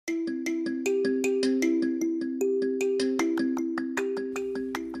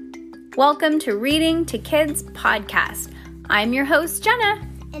Welcome to Reading to Kids podcast. I'm your host, Jenna.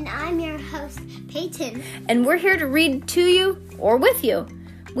 And I'm your host, Peyton. And we're here to read to you or with you.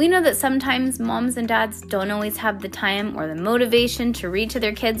 We know that sometimes moms and dads don't always have the time or the motivation to read to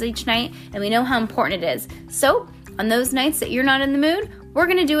their kids each night, and we know how important it is. So, on those nights that you're not in the mood, we're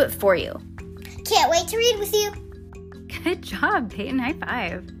going to do it for you. Can't wait to read with you. Good job, Peyton. High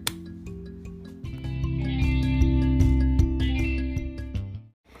five.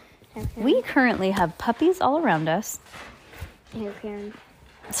 Okay. We currently have puppies all around us. Here, Karen.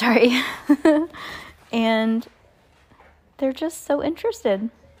 Sorry. And they're just so interested.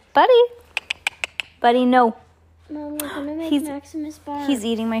 Buddy, no. Mom, you're going to make Maximus bark. He's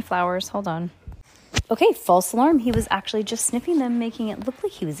eating my flowers. Hold on. Okay, false alarm. He was actually just sniffing them, making it look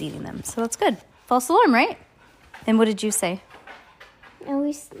like he was eating them. So that's good. False alarm, right? And what did you say? Oh,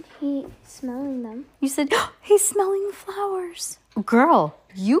 he's smelling them. You said, oh, he's smelling the flowers. Girl,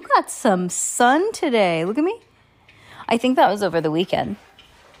 you got some sun today. Look at me. I think that was over the weekend.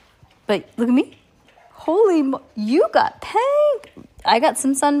 But look at me. You got pink. I got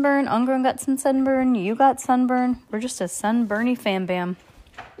some sunburn. Ungrown got some sunburn. You got sunburn. We're just a sunburny fam bam.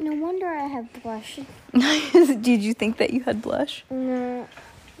 No wonder I have blush. Did you think that you had blush? No.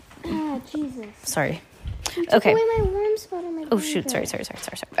 Ah, Jesus. Sorry. You took Okay. away my warm spot on my Oh, shoot. Sorry.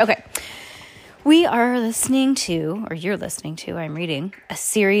 Okay. We are listening to, or you're listening to, I'm reading, a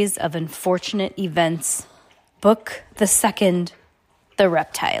series of unfortunate events. Book the second, The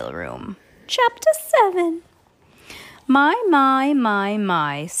Reptile Room. Chapter 7.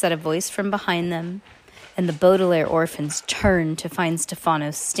 My, said a voice from behind them, and the Baudelaire orphans turned to find Stefano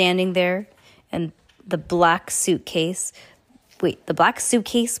standing there, and the black suitcase with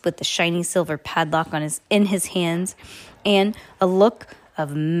the shiny silver padlock in his hands, and a look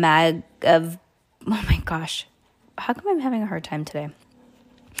of oh my gosh, how come I'm having a hard time today?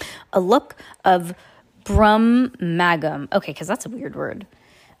 A look of brummagem. Okay, because that's a weird word.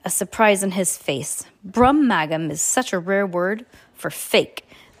 A surprise on his face. Brummagem is such a rare word for fake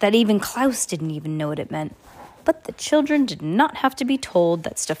that even Klaus didn't even know what it meant. But the children did not have to be told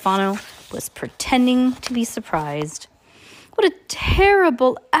that Stefano was pretending to be surprised. What a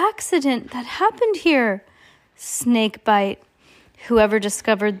terrible accident that happened here. Snakebite. Whoever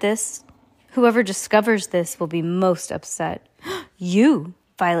discovers this will be most upset. You,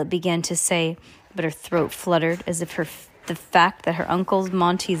 Violet began to say, but her throat fluttered as if the fact that her Uncle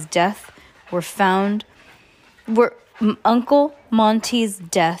Monty's death were food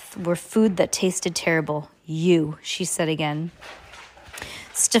that tasted terrible. You, she said again.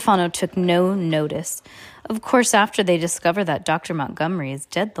 Stefano took no notice. Of course, after they discover that Dr. Montgomery is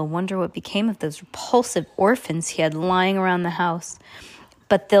dead, they'll wonder what became of those repulsive orphans he had lying around the house.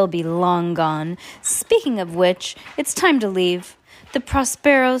 But they'll be long gone. Speaking of which, it's time to leave. The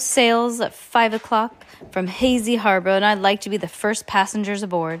Prospero sails at 5 o'clock from Hazy Harbor, and I'd like to be the first passengers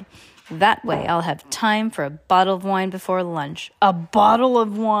aboard. That way, I'll have time for a bottle of wine before lunch. A bottle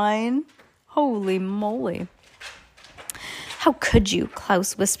of wine? Holy moly. How could you?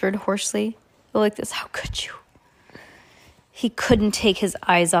 Klaus whispered hoarsely. Like this, how could you? He couldn't take his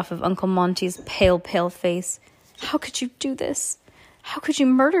eyes off of Uncle Monty's pale face. How could you do this? How could you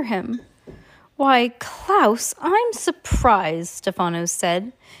murder him? Why, Klaus, I'm surprised, Stefano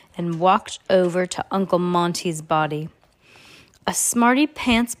said, and walked over to Uncle Monty's body. A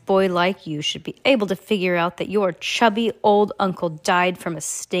smarty-pants boy like you should be able to figure out that your chubby old uncle died from a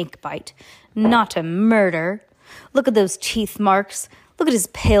snake bite, not a murder. Look at those teeth marks. Look at his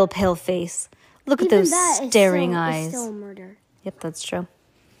pale face. Look at those staring eyes. It's still a murder. Yep, that's true.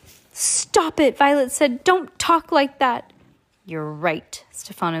 Stop it, Violet said. Don't talk like that. You're right,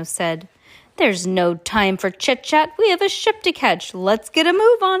 Stefano said. There's no time for chit-chat. We have a ship to catch. Let's get a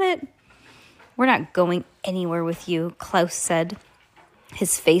move on it. We're not going anywhere with you, Klaus said.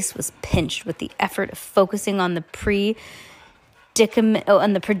 His face was pinched with the effort of focusing on the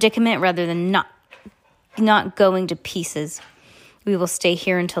predicament rather than not going to pieces. We will stay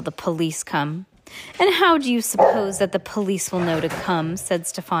here until the police come. And how do you suppose that the police will know to come, said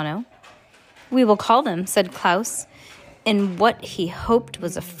Stefano. We will call them, said Klaus. In what he hoped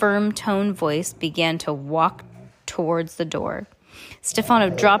was a firm-toned voice, began to walk towards the door. Stefano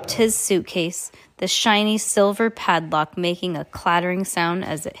dropped his suitcase, the shiny silver padlock making a clattering sound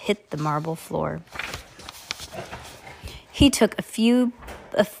as it hit the marble floor. He took you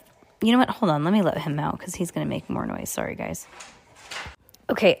know what? Hold on. Let me let him out because he's going to make more noise. Sorry, guys.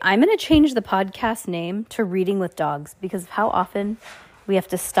 Okay, I'm going to change the podcast name to Reading with Dogs because of how often we have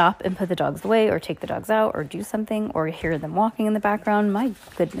to stop and put the dogs away or take the dogs out or do something or hear them walking in the background. My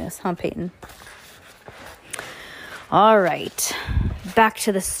goodness, huh, Peyton? All right. back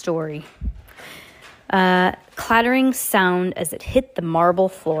to the story. Clattering sound as it hit the marble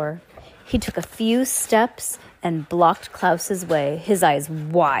floor. He took a few steps and blocked Klaus's way, his eyes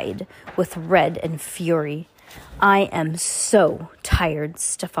wide with red and fury. I am so tired,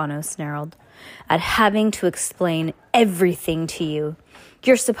 Stefano snarled, at having to explain everything to you.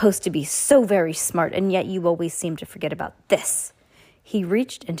 You're supposed to be so very smart, and yet you always seem to forget about this. He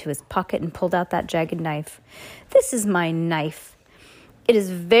reached into his pocket and pulled out that jagged knife. This is my knife. It is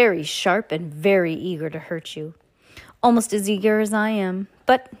very sharp and very eager to hurt you. Almost as eager as I am.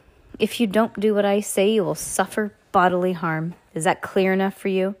 But if you don't do what I say, you will suffer bodily harm. Is that clear enough for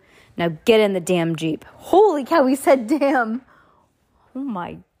you? Now get in the damn Jeep. Holy cow, he said damn. Oh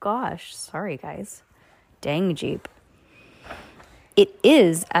my gosh. Sorry, guys. Dang Jeep. It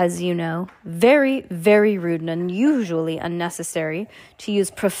is, as you know, very, very rude and unusually unnecessary to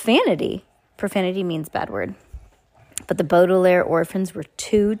use profanity. Profanity means bad word. But the Baudelaire orphans were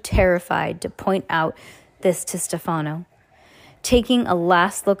too terrified to point out this to Stefano. Taking a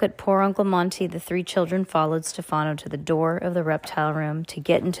last look at poor Uncle Monty, the three children followed Stefano to the door of the reptile room to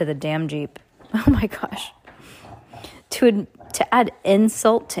get into the damn Jeep. Oh my gosh. To add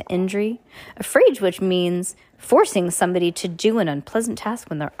insult to injury, a phrase which means forcing somebody to do an unpleasant task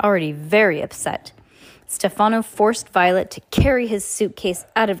when they're already very upset. Stefano forced Violet to carry his suitcase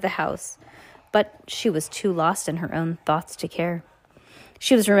out of the house, but she was too lost in her own thoughts to care.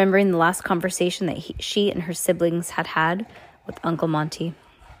 She was remembering the last conversation that she and her siblings had had with Uncle Monty,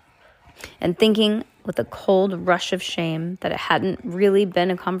 and thinking with a cold rush of shame that it hadn't really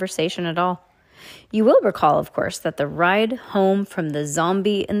been a conversation at all. You will recall, of course, that the ride home from the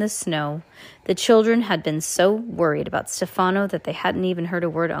zombie in the snow, the children had been so worried about Stefano that they hadn't even heard a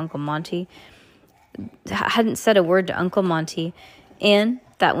word to Uncle Monty, hadn't said a word to Uncle Monty, and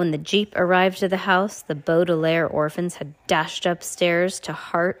that when the Jeep arrived at the house, the Baudelaire orphans had dashed upstairs to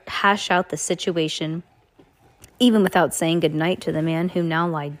hash out the situation, even without saying goodnight to the man who now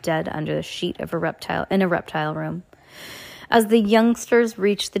lay dead under the sheet of a reptile room. As the youngsters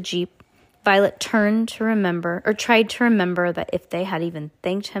reached the Jeep, Violet tried to remember that if they had even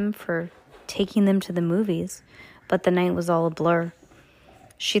thanked him for taking them to the movies, but the night was all a blur.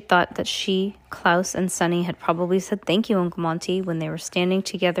 She thought that she, Klaus, and Sonny had probably said thank you, Uncle Monty, when they were standing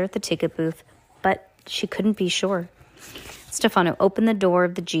together at the ticket booth, but she couldn't be sure. Stefano opened the door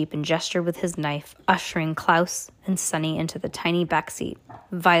of the Jeep and gestured with his knife, ushering Klaus and Sonny into the tiny back seat.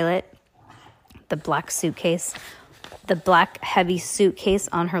 Violet, the black heavy suitcase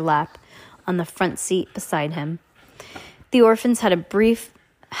on her lap, on the front seat beside him. The orphans had brief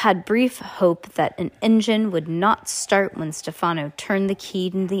hope that an engine would not start when Stefano turned the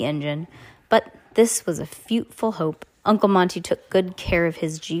key in the engine, but this was a futile hope. Uncle Monty took good care of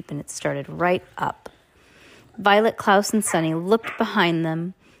his Jeep, and it started right up. Violet, Klaus, and Sonny looked behind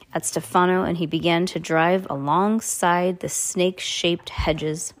them at Stefano, and he began to drive alongside the snake-shaped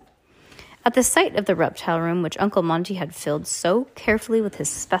hedges. At the sight of the reptile room, which Uncle Monty had filled so carefully with his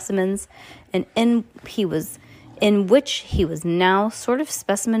specimens, and in which he was now sort of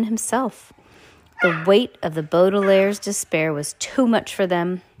specimen himself, the weight of the Baudelaire's despair was too much for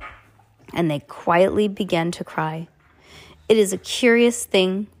them, and they quietly began to cry. It is a curious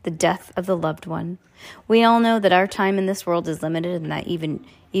thing, the death of the loved one. We all know that our time in this world is limited, and that even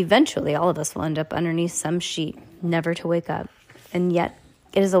eventually all of us will end up underneath some sheet, never to wake up. And yet,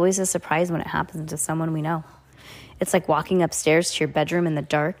 it is always a surprise when it happens to someone we know. It's like walking upstairs to your bedroom in the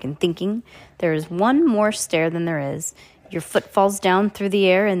dark and thinking there is one more stair than there is. Your foot falls down through the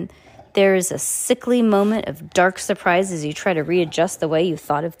air, and there is a sickly moment of dark surprise as you try to readjust the way you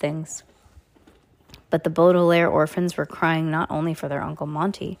thought of things. But the Baudelaire orphans were crying not only for their Uncle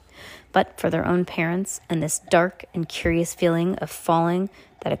Monty, but for their own parents and this dark and curious feeling of falling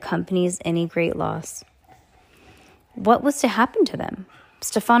that accompanies any great loss. What was to happen to them?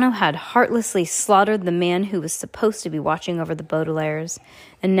 Stefano had heartlessly slaughtered the man who was supposed to be watching over the Baudelaires,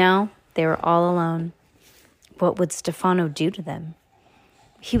 and now they were all alone. What would Stefano do to them?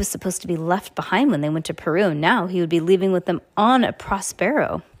 He was supposed to be left behind when they went to Peru, and now he would be leaving with them on the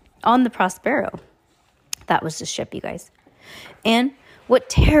Prospero. That was the ship, you guys. And what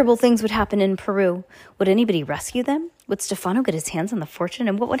terrible things would happen in Peru? Would anybody rescue them? Would Stefano get his hands on the fortune?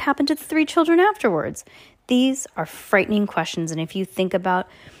 And what would happen to the three children afterwards? These are frightening questions, and if you think about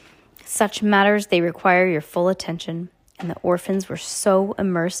such matters, they require your full attention. And the orphans were so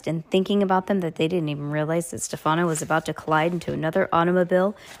immersed in thinking about them that they didn't even realize that Stefano was about to collide into another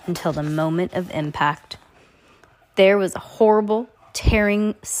automobile until the moment of impact. There was a horrible,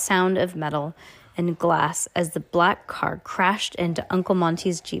 tearing sound of metal, and glass as the black car crashed into Uncle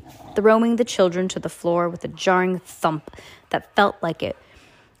Monty's Jeep, throwing the children to the floor with a jarring thump that felt like it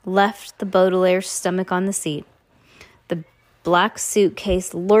left the Baudelaire's stomach on the seat. The black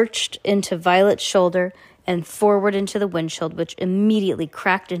suitcase lurched into Violet's shoulder and forward into the windshield, which immediately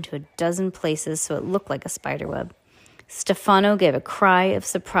cracked into a dozen places so it looked like a spiderweb. Stefano gave a cry of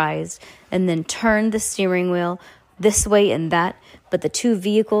surprise and then turned the steering wheel this way and that, but the two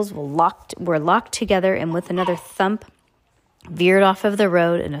vehicles were locked together and with another thump veered off of the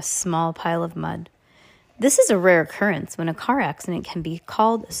road in a small pile of mud. This is a rare occurrence when a car accident can be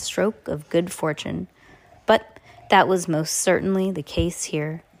called a stroke of good fortune, but that was most certainly the case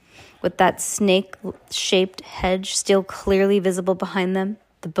here. With that snake-shaped hedge still clearly visible behind them,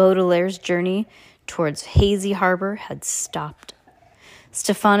 the Baudelaire's journey towards Hazy Harbor had stopped.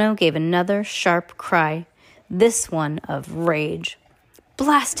 Stefano gave another sharp cry, this one of rage.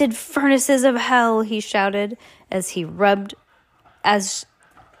 "Blasted furnaces of hell," he shouted as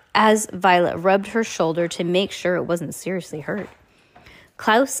Violet rubbed her shoulder to make sure it wasn't seriously hurt.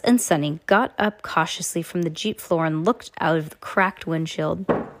 Klaus and Sonny got up cautiously from the Jeep floor and looked out of the cracked windshield.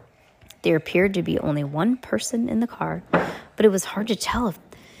 There appeared to be only one person in the car, but it was hard to tell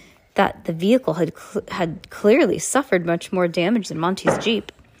that the vehicle had clearly suffered much more damage than Monty's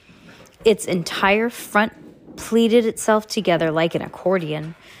Jeep. Its entire front pleated itself together like an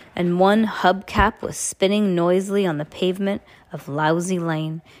accordion, and one hubcap was spinning noisily on the pavement of Lousy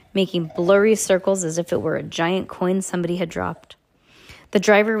Lane, making blurry circles as if it were a giant coin somebody had dropped. The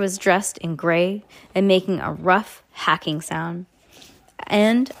driver was dressed in gray and making a rough hacking sound.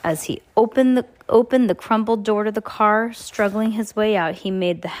 And as he opened the crumpled door to the car, struggling his way out, he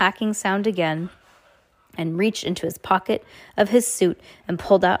made the hacking sound again and reached into his pocket of his suit and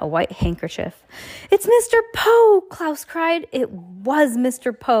pulled out a white handkerchief. "It's Mr. Poe!" Klaus cried. It was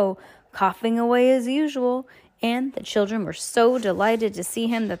Mr. Poe, coughing away as usual, and the children were so delighted to see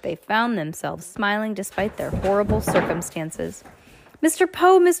him that they found themselves smiling despite their horrible circumstances. "Mr.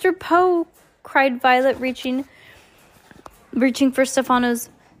 Poe! Mr. Poe!" cried Violet, reaching for Stefano's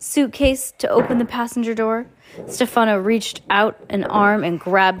suitcase to open the passenger door. Stefano reached out an arm and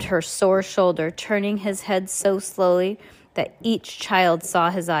grabbed her sore shoulder, turning his head so slowly that each child saw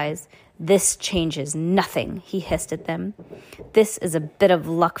his eyes. "This changes nothing," he hissed at them. "This is a bit of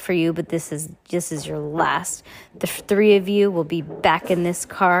luck for you, but this is your last. The three of you will be back in this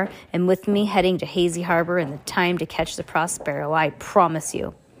car and with me heading to Hazy Harbor in the time to catch the Prospero, I promise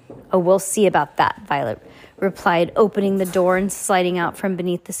you." "Oh, we'll see about that," Violet replied, opening the door and sliding out from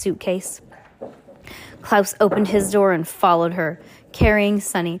beneath the suitcase. Klaus opened his door and followed her, carrying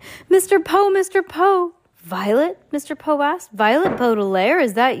Sonny. "Mr. Poe! Mr. Poe!" "Violet?" Mr. Poe asked. "Violet Baudelaire,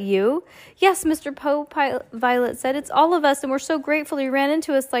 is that you?" "Yes, Mr. Poe," Violet said. "It's all of us, and we're so grateful you ran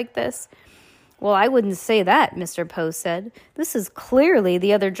into us like this." "Well, I wouldn't say that," Mr. Poe said. "This is clearly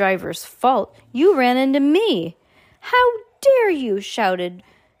the other driver's fault. You ran into me." "How dare you!" shouted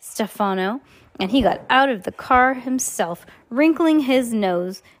Stefano, and he got out of the car himself, wrinkling his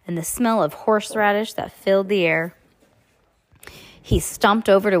nose and the smell of horseradish that filled the air. He stomped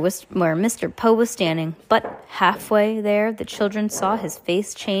over to where Mr. Poe was standing, but halfway there, the children saw his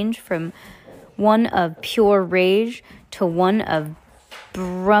face change from one of pure rage to one of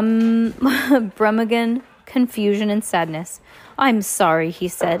brummagem confusion and sadness. "I'm sorry," he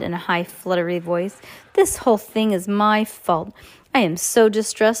said in a high, fluttery voice. "This whole thing is my fault. I am so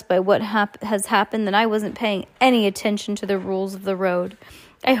distressed by what has happened that I wasn't paying any attention to the rules of the road.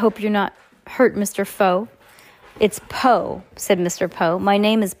 I hope you're not hurt, Mr. Foe." "It's Poe," said Mr. Poe. "My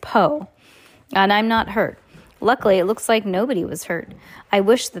name is Poe, and I'm not hurt. Luckily, it looks like nobody was hurt. I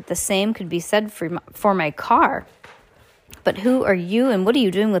wish that the same could be said for my car. But who are you, and what are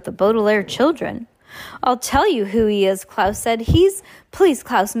you doing with the Baudelaire children?" "I'll tell you who he is," Klaus said. Please,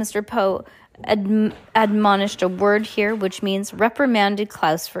 Klaus," Mr. Poe admonished a word here which means reprimanded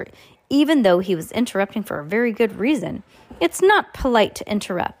Klaus for even though he was interrupting for a very good reason. "It's not polite to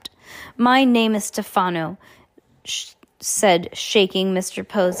interrupt. My name is Stefano," said, shaking Mr.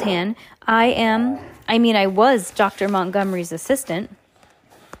 Poe's hand. I was Dr. Montgomery's assistant."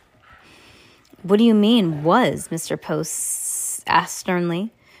 "What do you mean, was?" Mr. Poe asked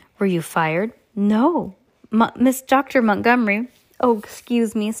sternly. "Were you fired?" "No, Miss Dr. Montgomery." "Oh,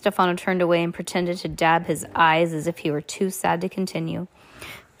 excuse me." Stefano turned away and pretended to dab his eyes as if he were too sad to continue.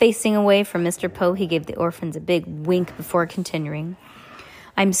 Facing away from Mr. Poe, he gave the orphans a big wink before continuing.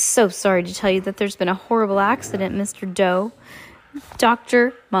 "I'm so sorry to tell you that there's been a horrible accident, Mr. Doe.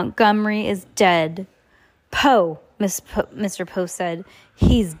 Dr. Montgomery is dead." "Poe," Mr. Poe said.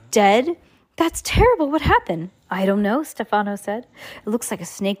 "He's dead? That's terrible. What happened?" I don't know, Stefano said. It looks like a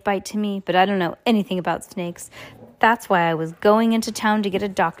snake bite to me, but I don't know anything about snakes. That's why I was going into town to get a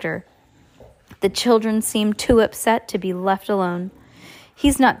doctor. The children seemed too upset to be left alone.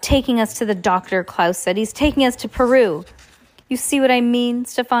 He's not taking us to the doctor, Klaus said. He's taking us to Peru. You see what I mean?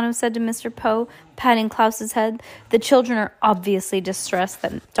 Stefano said to Mr. Poe, patting Klaus's head. The children are obviously distressed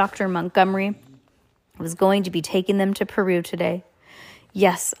that Dr. Montgomery was going to be taking them to Peru today.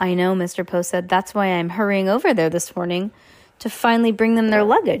 Yes, I know, Mr. Poe said. That's why I'm hurrying over there this morning to finally bring them their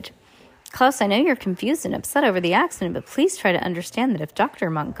luggage. Klaus, I know you're confused and upset over the accident, but please try to understand that if Dr.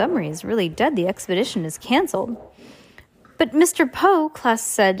 Montgomery is really dead, the expedition is canceled. But Mr. Poe, Klaus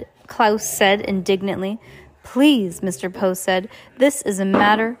said indignantly. Please, Mr. Poe said, this is a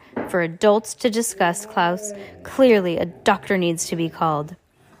matter for adults to discuss, Klaus. Clearly, a doctor needs to be called.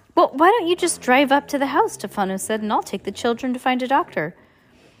 Well, why don't you just drive up to the house, Stefano said, and I'll take the children to find a doctor.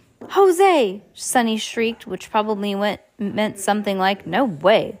 Jose, Sonny shrieked, which probably meant something like, no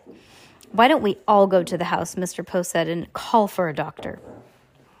way. Why don't we all go to the house, Mr. Poe said, and call for a doctor?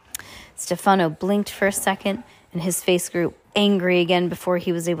 Stefano blinked for a second, and his face grew angry again before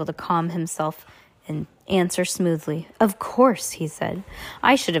he was able to calm himself and answer smoothly. Of course, he said.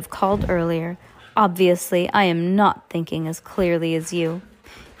 I should have called earlier. Obviously, I am not thinking as clearly as you.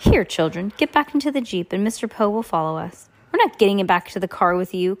 Here, children, get back into the Jeep, and Mr. Poe will follow us. We're not getting it back to the car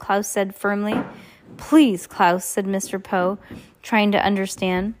with you, Klaus said firmly. Please, Klaus, said Mr. Poe, trying to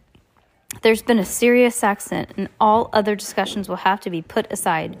understand. There's been a serious accident, and all other discussions will have to be put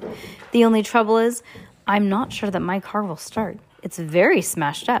aside. The only trouble is, I'm not sure that my car will start. It's very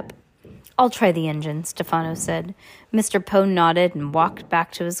smashed up. I'll try the engine, Stefano said. Mr. Poe nodded and walked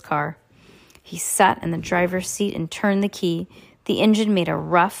back to his car. He sat in the driver's seat and turned the key. The engine made a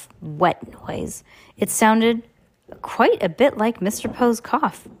rough, wet noise. It sounded quite a bit like Mr. Poe's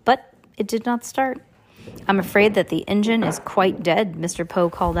cough, but it did not start. I'm afraid that the engine is quite dead, Mr. Poe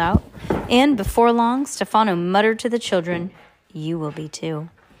called out. And before long, Stefano muttered to the children, You will be too.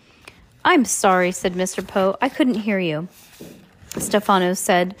 I'm sorry, said Mr. Poe. I couldn't hear you. Stefano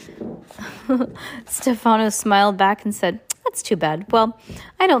smiled back and said, That's too bad. Well,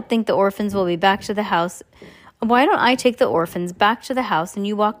 I don't think the orphans will be back to the house. Why don't I take the orphans back to the house and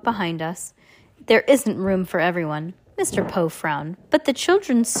you walk behind us? There isn't room for everyone. Mr. Poe frowned. But the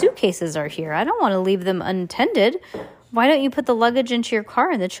children's suitcases are here. I don't want to leave them untended. Why don't you put the luggage into your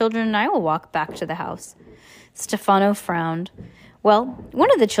car and the children and I will walk back to the house? Stefano frowned. Well,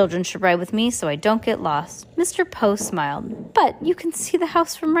 one of the children should ride with me so I don't get lost. Mr. Poe smiled. But you can see the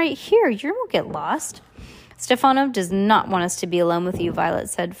house from right here. You won't get lost. Stefano does not want us to be alone with you, Violet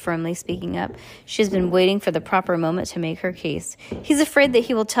said, firmly speaking up. She has been waiting for the proper moment to make her case. He's afraid that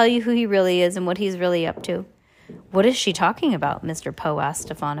he will tell you who he really is and what he's really up to. What is she talking about? Mr. Poe asked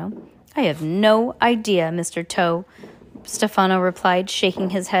Stefano. I have no idea, Mr. Toe, Stefano replied,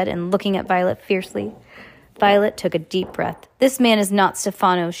 shaking his head and looking at Violet fiercely. Violet took a deep breath. This man is not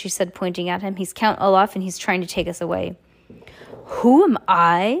Stefano, she said, pointing at him. He's Count Olaf and he's trying to take us away. Who am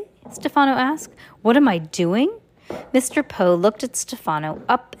I? Stefano asked. What am I doing? Mr. Poe looked at Stefano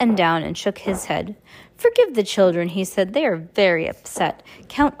up and down and shook his head. Forgive the children, he said. They are very upset.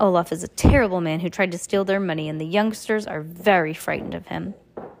 Count Olaf is a terrible man who tried to steal their money, and the youngsters are very frightened of him.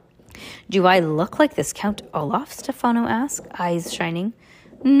 Do I look like this Count Olaf? Stefano asked, eyes shining.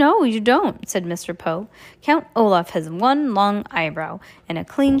 No, you don't, said Mr. Poe. Count Olaf has one long eyebrow and a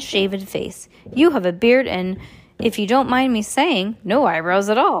clean-shaven face. You have a beard and, if you don't mind me saying, no eyebrows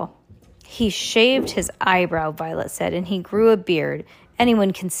at all. He shaved his eyebrow, Violet said, and he grew a beard.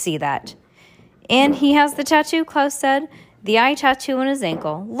 Anyone can see that. And he has the tattoo, Klaus said. The eye tattoo on his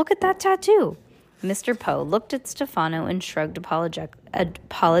ankle. Look at that tattoo. Mr. Poe looked at Stefano and shrugged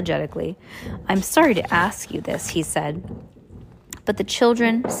apologetically. I'm sorry to ask you this, he said. But the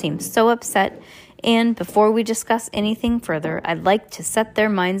children seemed so upset, and before we discuss anything further, I'd like to set their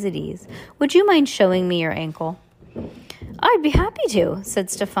minds at ease. Would you mind showing me your ankle? I'd be happy to, said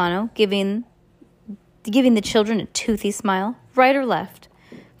Stefano, giving the children a toothy smile. Right or left?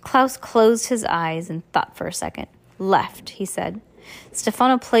 Klaus closed his eyes and thought for a second. Left, he said.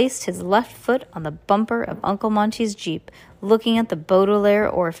 Stefano placed his left foot on the bumper of Uncle Monty's Jeep, looking at the Baudelaire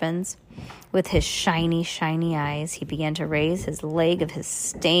orphans. With his shiny, shiny eyes, he began to raise his leg of his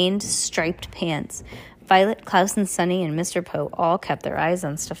stained, striped pants. Violet, Klaus, and Sonny, and Mr. Poe all kept their eyes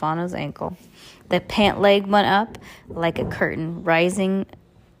on Stefano's ankle. The pant leg went up like a curtain, rising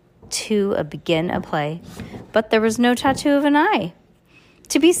to begin a play. But there was no tattoo of an eye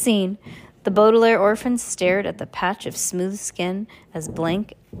to be seen. The Baudelaire orphans stared at the patch of smooth skin as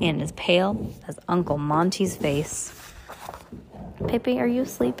blank and as pale as Uncle Monty's face. Pepe, are you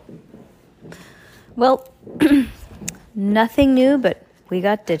asleep? Well, nothing new, but we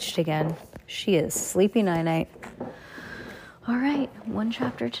got ditched again. She is sleepy night-night. All right, one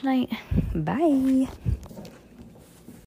chapter tonight. Bye.